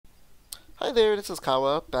Hi there, this is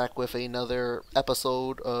Kawa, back with another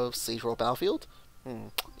episode of Sage Row Battlefield.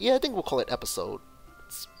 Yeah, I think we'll call it episode.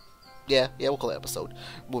 Yeah, we'll call it episode,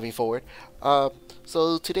 moving forward.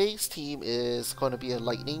 So today's team is going to be a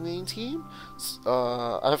Lightning main team.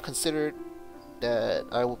 I've considered that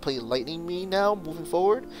I will play Lightning main now, moving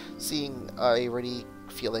forward, seeing I already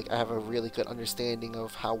feel like I have a really good understanding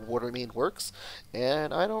of how Water main works,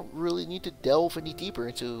 and I don't really need to delve any deeper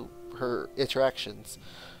into her interactions.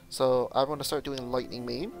 So I'm going to start doing Lightning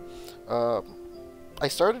main. I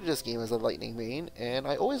started this game as a Lightning main, and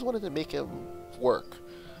I always wanted to make him work.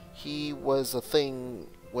 He was a thing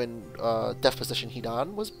when Death Position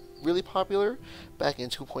Hidan was really popular back in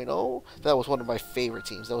 2.0. That was one of my favorite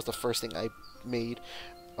teams. That was the first thing I made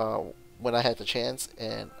when I had the chance,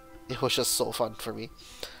 and it was just so fun for me.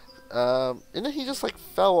 And then he just like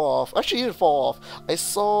fell off. Actually, he didn't fall off. I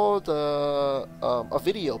saw a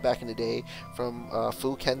video back in the day from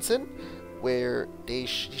Fu Kensen where they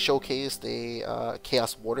showcased a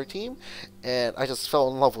Chaos Water team, and I just fell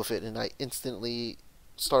in love with it, and I instantly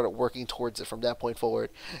started working towards it from that point forward,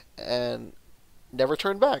 and never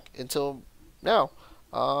turned back until now.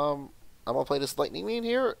 I'm gonna play this Lightning main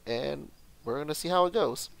here, and we're gonna see how it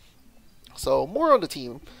goes. So more on the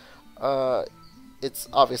team. It's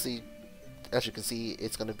obviously, as you can see,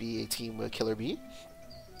 it's going to be a team with Killer Bee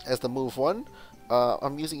as the move one.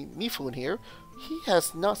 I'm using Mifune here. He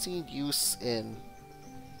has not seen use in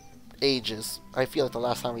ages. I feel like the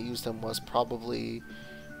last time I used him was probably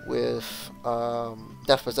with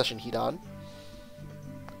Death Possession Hidan.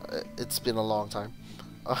 It's been a long time.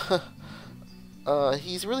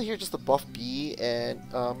 He's really here just to buff B, and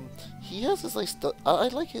he has this like I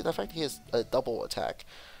like the fact he has a double attack.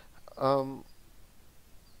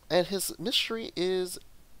 And his mystery is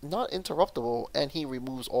not interruptible, and he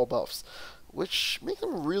removes all buffs, which makes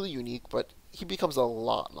him really unique, but he becomes a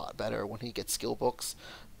lot better when he gets skill books.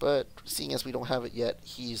 But seeing as we don't have it yet,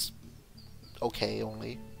 he's okay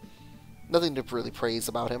only. Nothing to really praise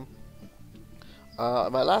about him.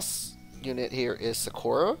 My last unit here is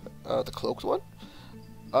Sakura, the cloaked one.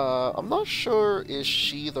 I'm not sure is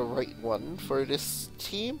she the right one for this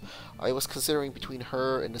team. I was considering between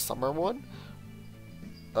her and the summer one.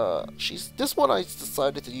 This one I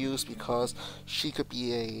decided to use because she could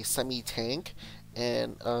be a semi-tank,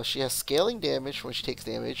 and she has scaling damage when she takes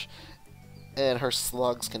damage, and her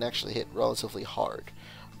slugs can actually hit relatively hard.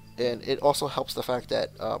 And it also helps the fact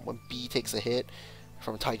that when B takes a hit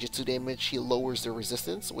from taijutsu damage, he lowers their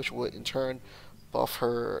resistance, which would in turn buff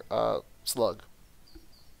her slug.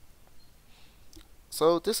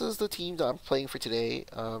 So this is the team that I'm playing for today.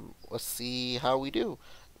 Let's see how we do.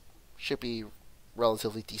 Should be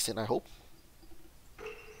relatively decent, I hope.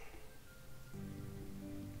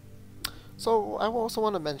 So I also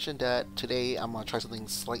want to mention that today I'm going to try something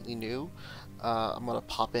slightly new. I'm going to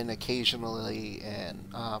pop in occasionally and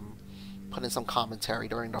put in some commentary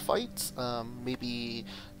during the fights. Maybe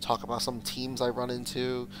talk about some teams I run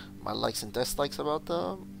into, my likes and dislikes about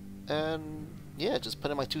them, and yeah, just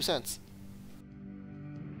put in my 2 cents.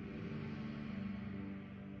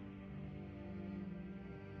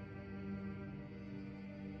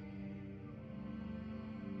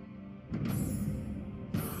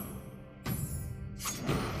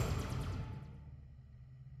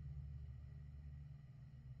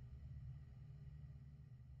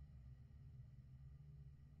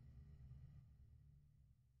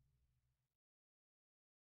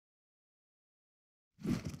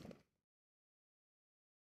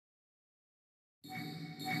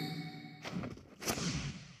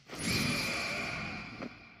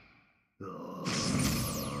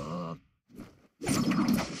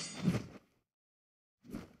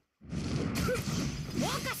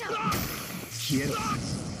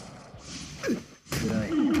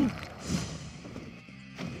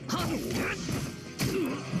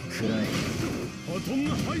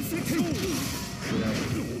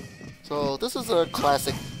 So this is a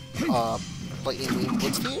classic Lightning main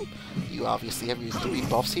Blitz team. You obviously have your 3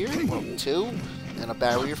 buffs here, well 2, and a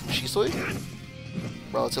barrier from Shisui.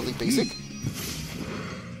 Relatively basic.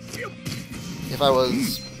 If I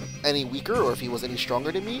was any weaker, or if he was any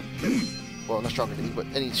stronger than me, well, not stronger than me, but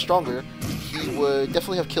any stronger, he would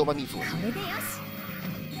definitely have killed my Mifune.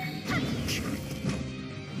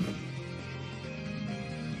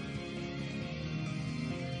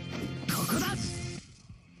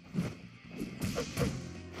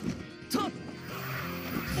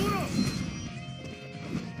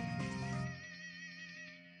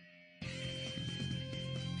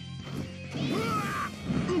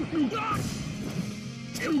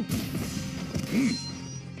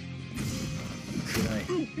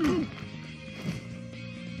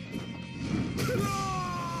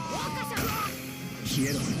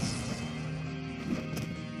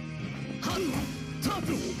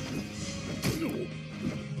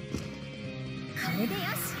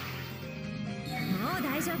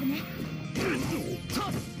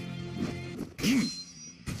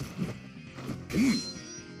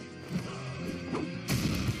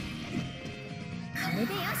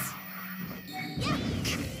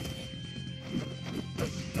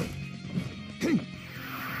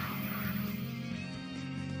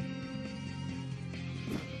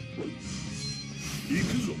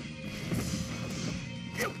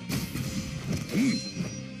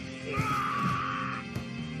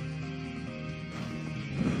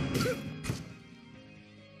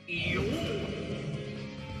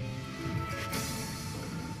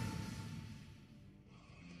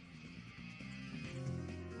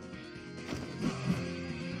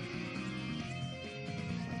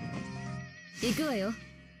 行くわよ。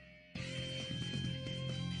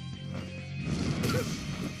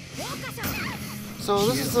So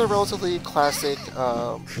this is a relatively classic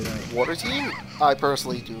water team. I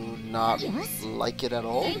personally do not like it at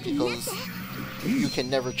all because you can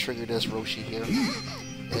never trigger this Roshi here.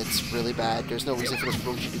 It's really bad. There's no reason for this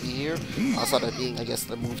Roshi to be here outside of being, I guess,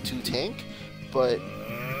 the move 2 tank, but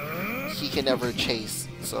he can never chase,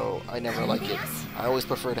 so I never like it. I always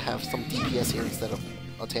prefer to have some DPS here instead of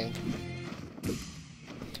a tank.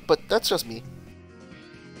 But that's just me.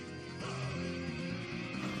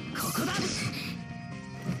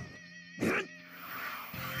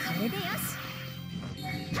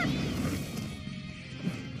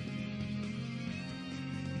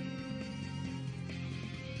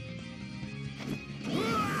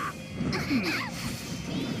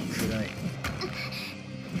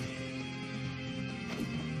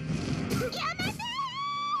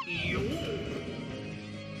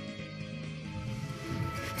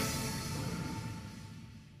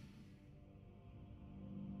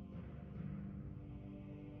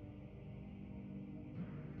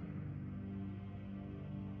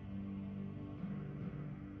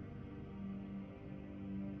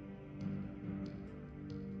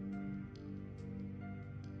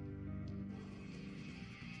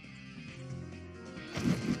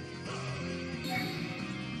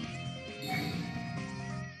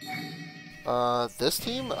 This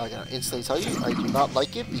team, I gotta instantly tell you, I do not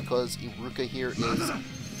like it because Iruka here is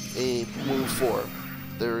a move 4.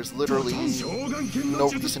 There's literally no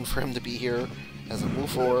reason for him to be here as a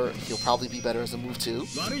move 4. He'll probably be better as a move 2.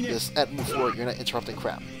 Because at move 4, you're not interrupting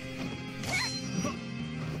crap.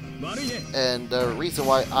 And the reason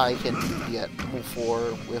why I can be at move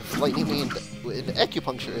 4 with Lightning Beam in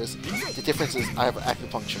Acupuncture is, the difference is I have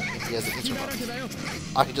acupuncture and he has an interrupt.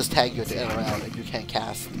 I can just tag you at the end of the round and you can't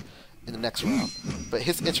cast in the next round. But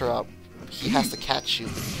his interrupt, he has to catch you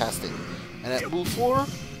casting. And at move 4,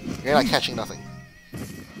 you're not catching nothing.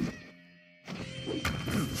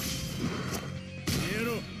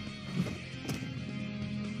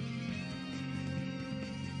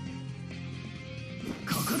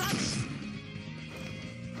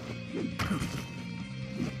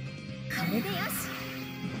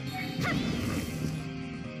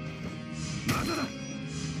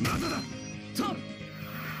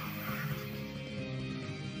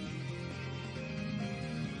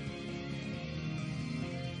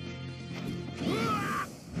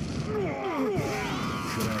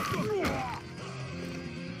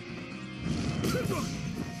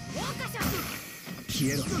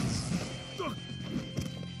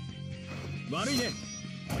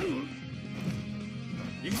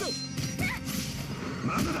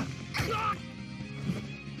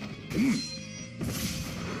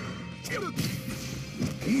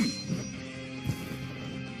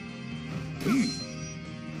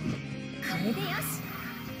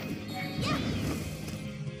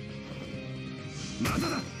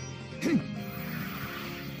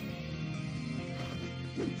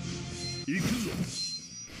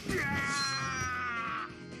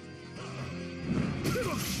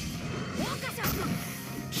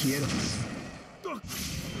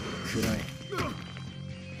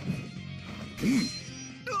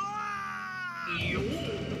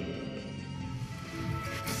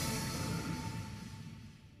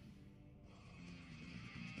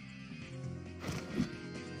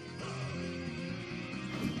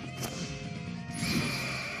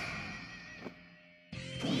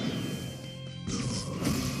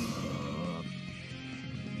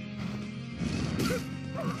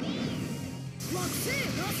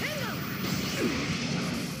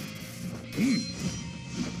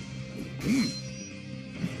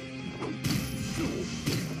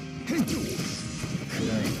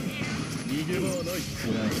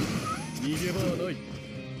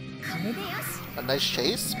 a nice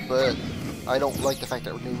chase, but I don't like the fact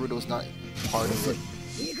that Naruto is not part of it.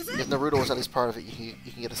 If Naruto was at least part of it, you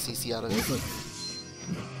can get a CC out of it.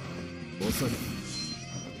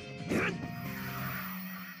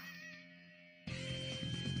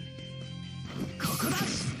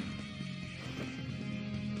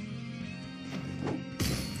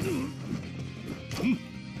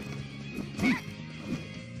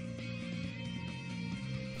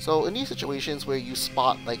 So in these situations where you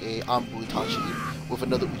spot like a Anbu Itachi with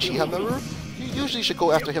another Uchiha member, you usually should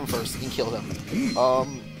go after him first and kill him.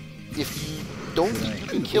 If you don't think you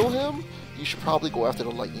can kill him, you should probably go after the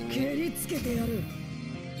lightning meat.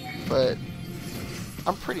 But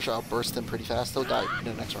I'm pretty sure I'll burst him pretty fast. He'll die in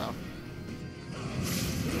the next round.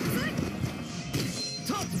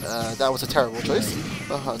 That was a terrible choice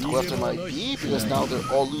to go after my B, because now they're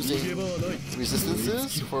all losing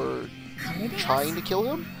resistances for trying to kill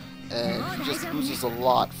him, and he just loses a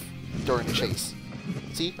lot during the chase.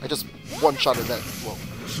 See, I just one-shotted that. Well,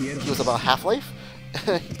 he was about half-life,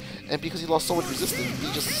 and because he lost so much resistance,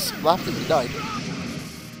 he just slapped him and he died.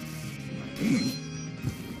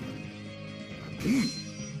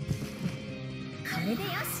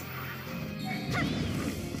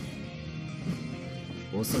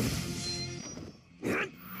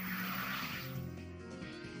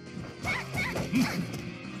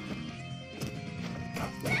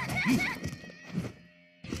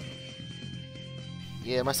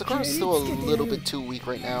 Yeah, my Sakura is still a little bit too weak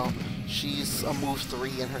right now. She's a move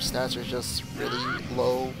 3 and her stats are just really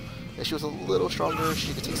low. If she was a little stronger,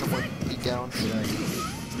 she could take someone beat down.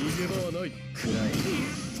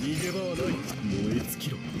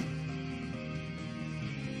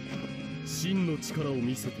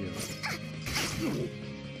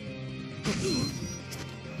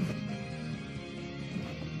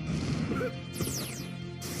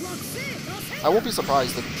 I won't be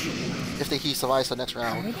surprised if he survives the next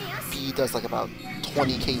round. P does like about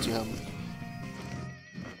 20k to him.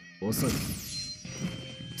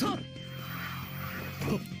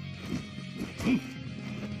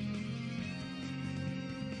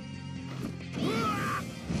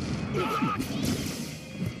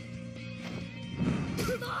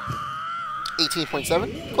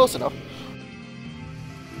 $18.7? Close enough.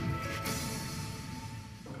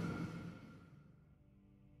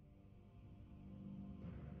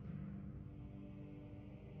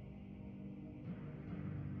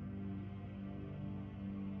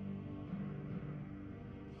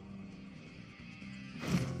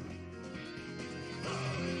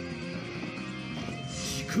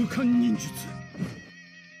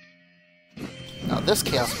 Now this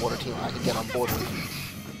Chaos Water team I can get on board with.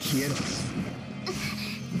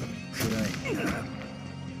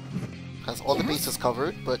 Has all the bases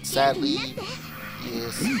covered, but sadly he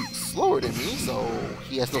is slower than me, so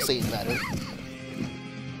he has no say in the matter.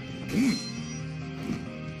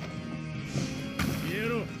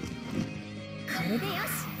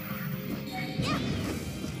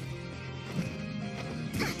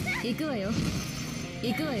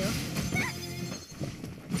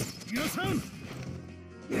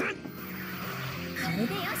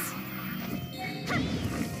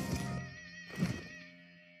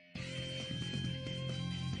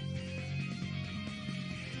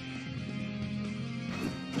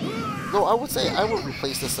 Though I would say I would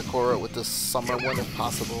replace the Sakura with the Summer one if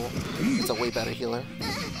possible. It's a way better healer.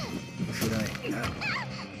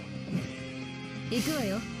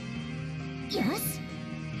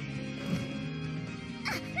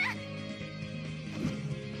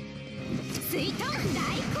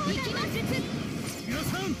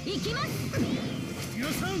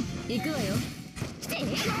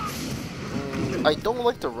 I don't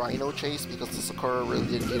like the Rhino chase because the Sakura really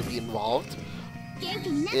didn't need to be involved.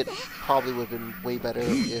 It probably would have been way better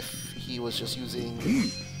if he was just using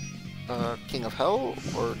King of Hell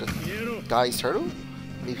or the Guy's Turtle.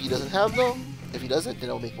 Maybe he doesn't have them. If he doesn't, then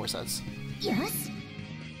it'll make more sense.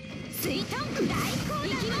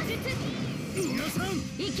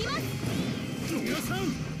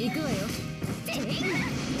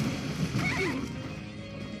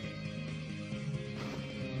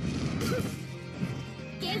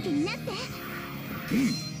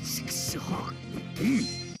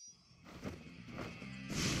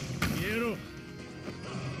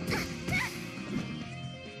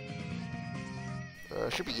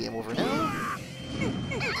 Should be game over now.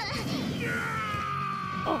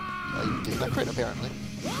 Oh, I did not crit apparently.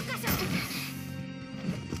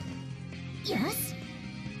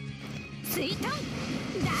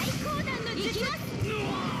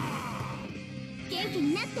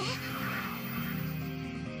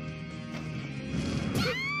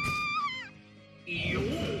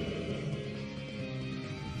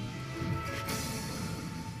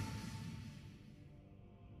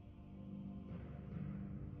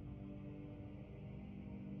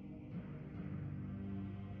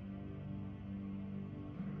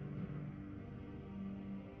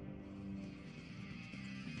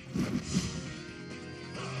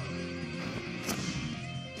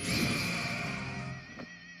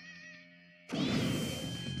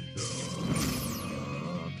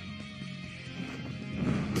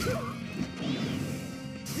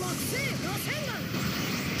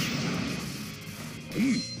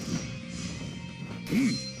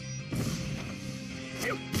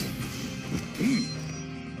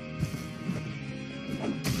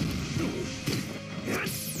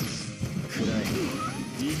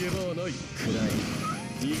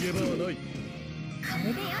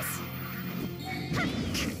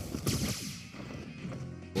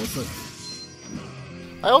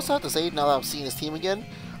 I also have to say, now that I've seen his team again,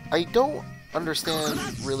 I don't understand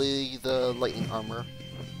really the lightning armor.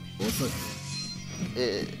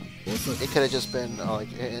 It could have just been like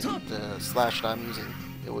the slash that I'm using.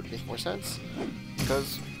 It would make more sense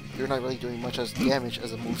because you're not really doing much as damage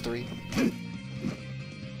as a move 3.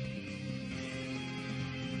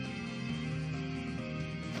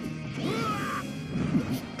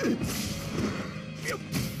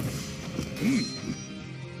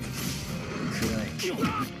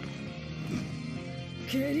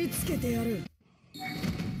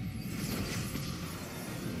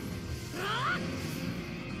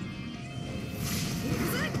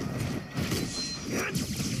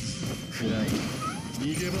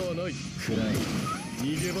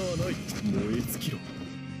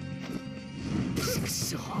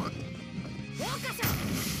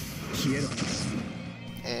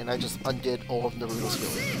 And I just undid all of Naruto's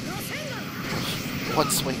healing. One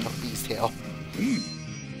swing of Beast Tail.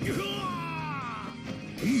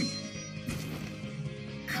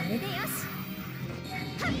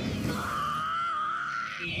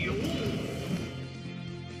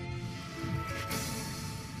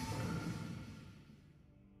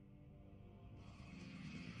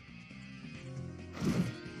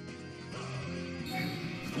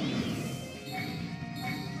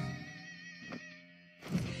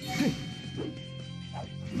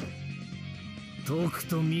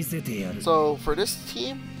 So for this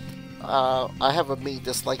team, I have a main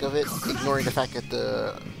dislike of it, ignoring the fact that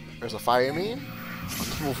there's a fire main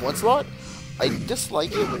on move 1 slot. I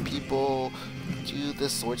dislike it when people do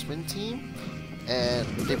this swordsman team and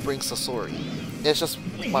they bring Sasori. It's just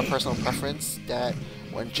my personal preference that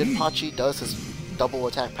when Jinpachi does his double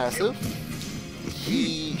attack passive,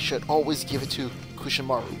 he should always give it to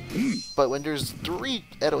Kushimaru. But when there's 3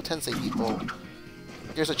 Edo Tensei people,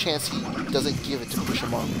 there's a chance he doesn't give it to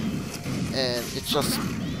Kushimaru. And it's just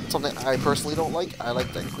something I personally don't like. I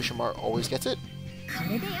like that Kushimaru always gets it.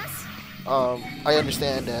 I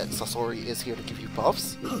understand that Sasori is here to give you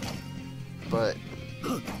buffs, but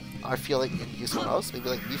I feel like you can use someone else, maybe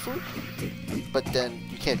like Mifu, but then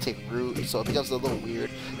you can't take Root, so it becomes a little weird.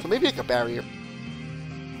 So maybe like a barrier.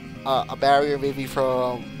 A barrier maybe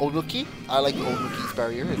from Onuki. I like Onuki's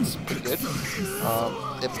barrier, it's pretty good.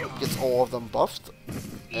 It gets all of them buffed,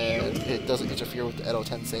 and it doesn't interfere with the Edo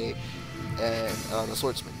Tensei and the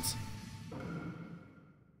swordsmans.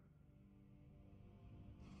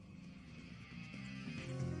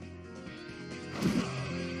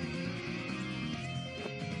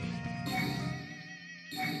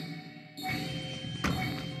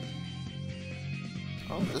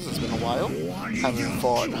 Oh, this has been a while. Haven't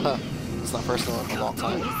fought it's not personal in a long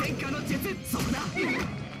time.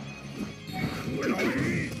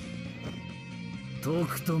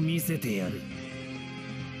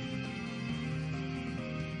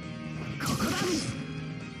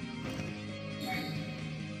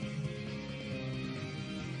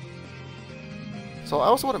 So I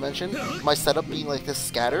also want to mention, my setup being like this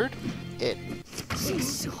scattered,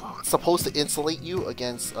 it's supposed to insulate you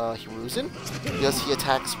against Hiruzen, because he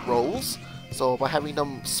attacks rolls. So by having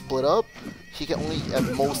them split up, he can only at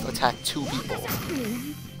most attack 2 people.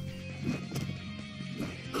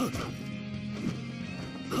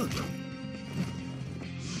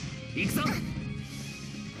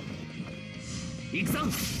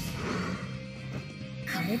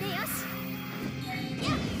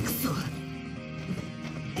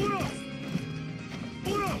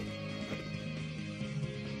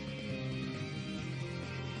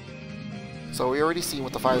 So we already see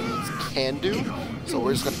what the fire means can do, so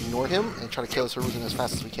we're just going to ignore him and try to kill Hiruzen as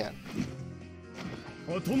fast as we can.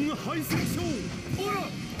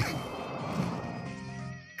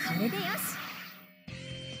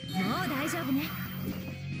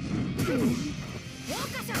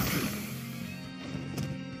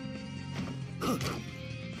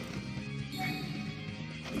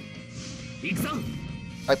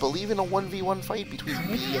 I believe in a 1v1 fight between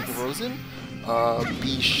B and Hiruzen,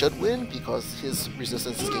 B should win because his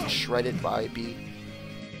resistance is getting shredded by B.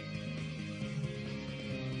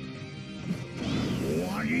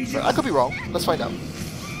 But I could be wrong. Let's find out.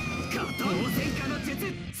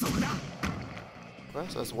 Well,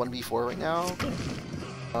 so it's 1v4 right now.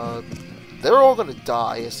 They're all gonna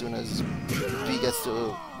die as soon as V gets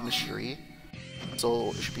to Mystery. So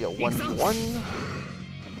it should be a 1v1.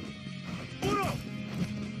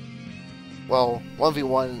 Well,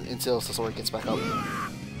 1v1 until Sasori gets back up.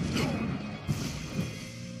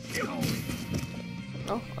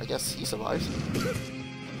 Oh, I guess he survives.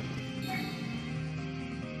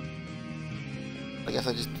 I guess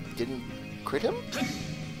I just didn't crit him?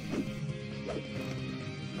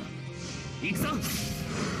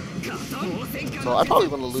 So I probably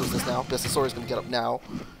want to lose this now, because Sasori's going to get up now.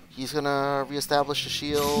 He's going to reestablish the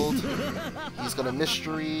shield. He's going to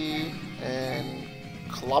mystery and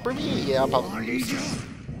clobber me? Yeah, I'll probably lose.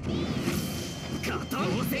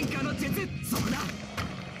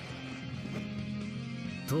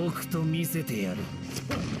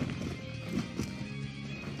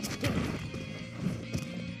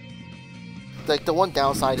 Like, the one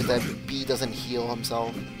downside is that B doesn't heal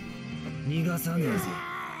himself.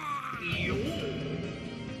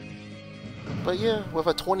 But yeah, with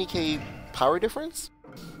a 20k power difference,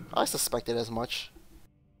 I suspected as much.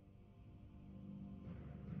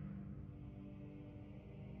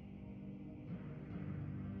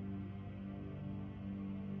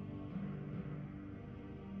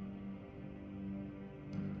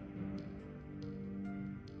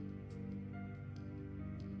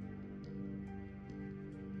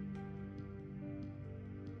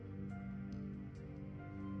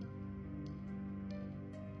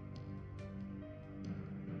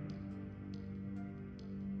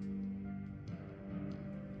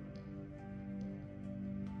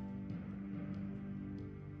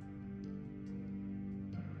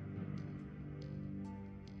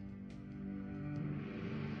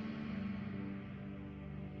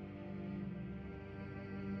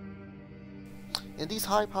 In these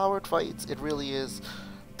high-powered fights, it really is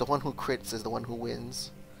the one who crits is the one who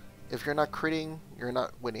wins. If you're not critting, you're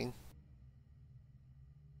not winning.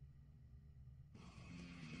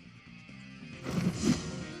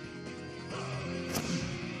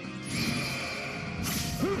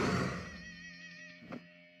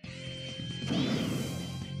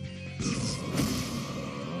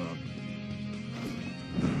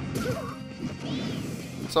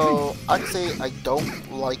 So, I'd say I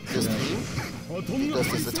don't like this team, because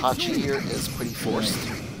this Itachi here is pretty forced.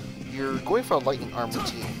 You're going for a lightning armor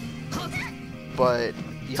team, but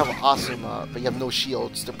you have an Asuma, but you have no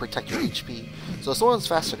shields to protect your HP. So if someone's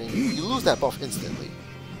faster than you, you lose that buff instantly.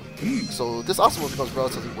 So this Asuma becomes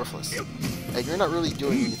relatively worthless, and you're not really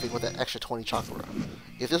doing anything with that extra 20 chakra.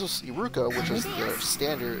 If this was Iruka, which was the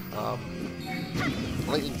standard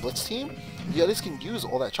lightning blitz team, you at least can use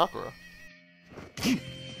all that chakra.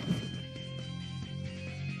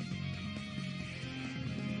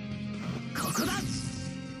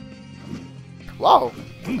 Wow,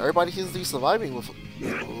 everybody seems to be surviving with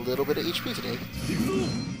a little bit of HP today.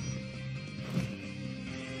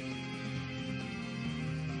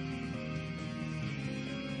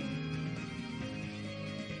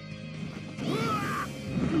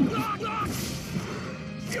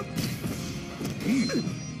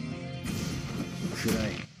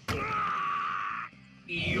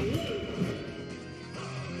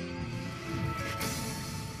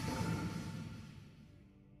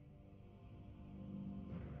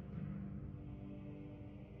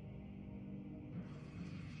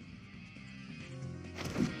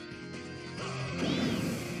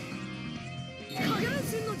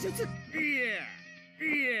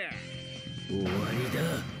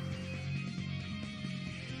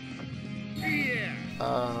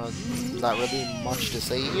 Not really much to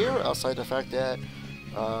say here, outside the fact that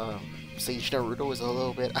Sage Naruto is a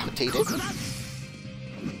little bit outdated.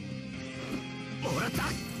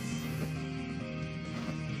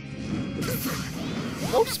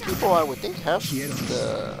 Most people, I would think, have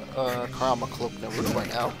the Karama Cloak Naruto right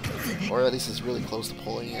now, or at least is really close to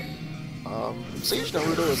pulling it. Sage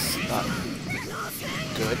Naruto is not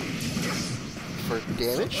good for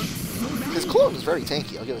damage. His clone is very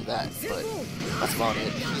tanky, I'll give it that, but that's about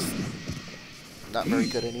it. He's not very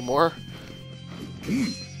good anymore.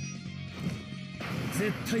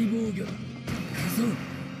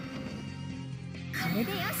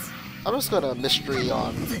 I'm just gonna mystery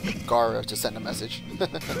on Gaara to send a message.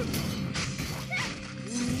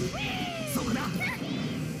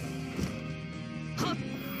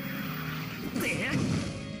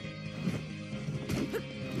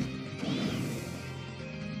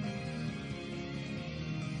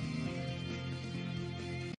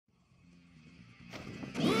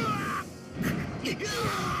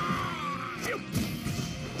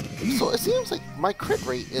 So it seems like my crit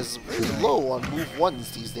rate is really low on move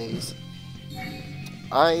 1s these days.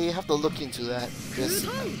 I have to look into that, because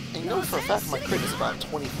I know for a fact my crit is about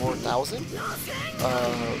 24,000.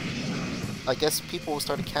 I guess people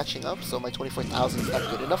started catching up, so my 24,000 is not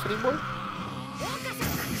good enough anymore.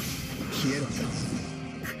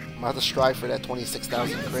 I'm gonna have to strive for that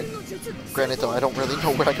 26,000 crit. Granted though, I don't really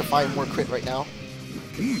know where I can find more crit right now.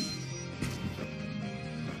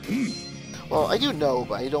 Well, I do know,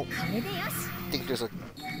 but I don't think there's a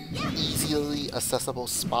easily accessible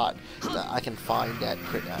spot that I can find that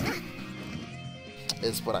crit at,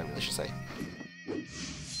 is what I really should say.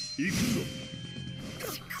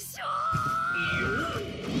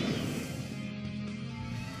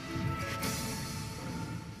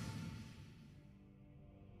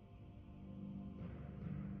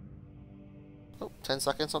 Oh, 10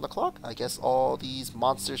 seconds on the clock. I guess all these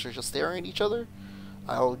monsters are just staring at each other.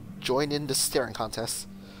 I'll join in the staring contest.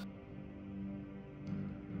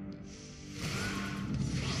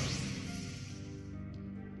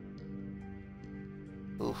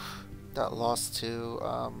 Oof, that loss to,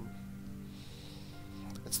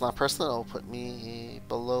 it's not personal, it'll put me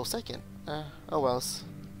below second. Oh well.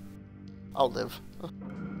 I'll live.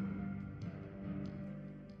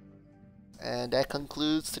 And that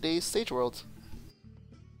concludes today's Stage World.